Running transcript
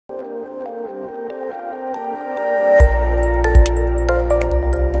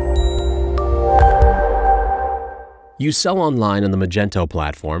You sell online on the Magento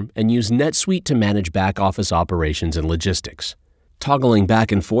platform and use NetSuite to manage back-office operations and logistics. Toggling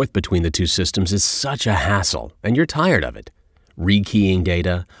back and forth between the two systems is such a hassle, and you're tired of it. Rekeying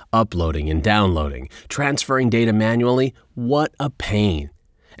data, uploading and downloading, transferring data manually, what a pain.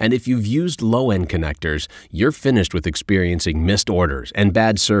 And if you've used low-end connectors, you're finished with experiencing missed orders and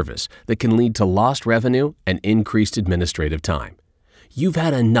bad service that can lead to lost revenue and increased administrative time. You've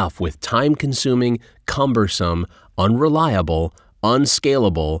had enough with time-consuming, cumbersome, unreliable,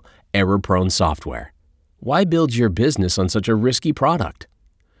 unscalable, error-prone software. Why build your business on such a risky product?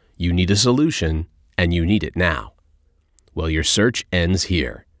 You need a solution, and you need it now. Well, your search ends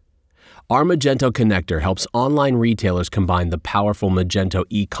here. Our Magento connector helps online retailers combine the powerful Magento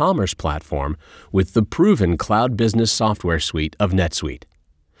e-commerce platform with the proven cloud business software suite of NetSuite.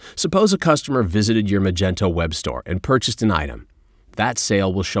 Suppose a customer visited your Magento web store and purchased an item. That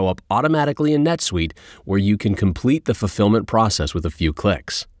sale will show up automatically in NetSuite, where you can complete the fulfillment process with a few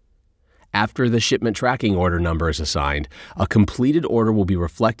clicks. After the shipment tracking order number is assigned, a completed order will be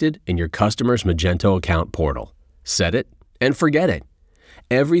reflected in your customer's Magento account portal. Set it and forget it.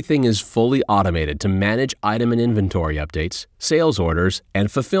 Everything is fully automated to manage item and inventory updates, sales orders, and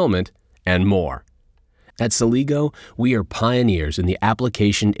fulfillment, and more. At Celigo, we are pioneers in the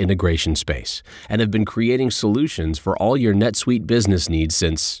application integration space and have been creating solutions for all your NetSuite business needs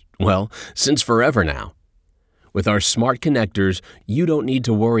since forever now. With our smart connectors, you don't need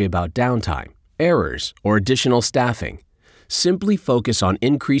to worry about downtime, errors, or additional staffing. Simply focus on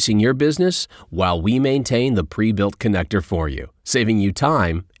increasing your business while we maintain the pre-built connector for you, saving you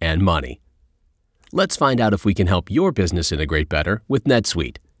time and money. Let's find out if we can help your business integrate better with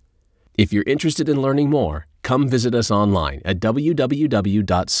NetSuite. If you're interested in learning more, come visit us online at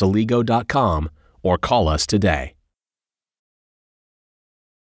www.celigo.com or call us today.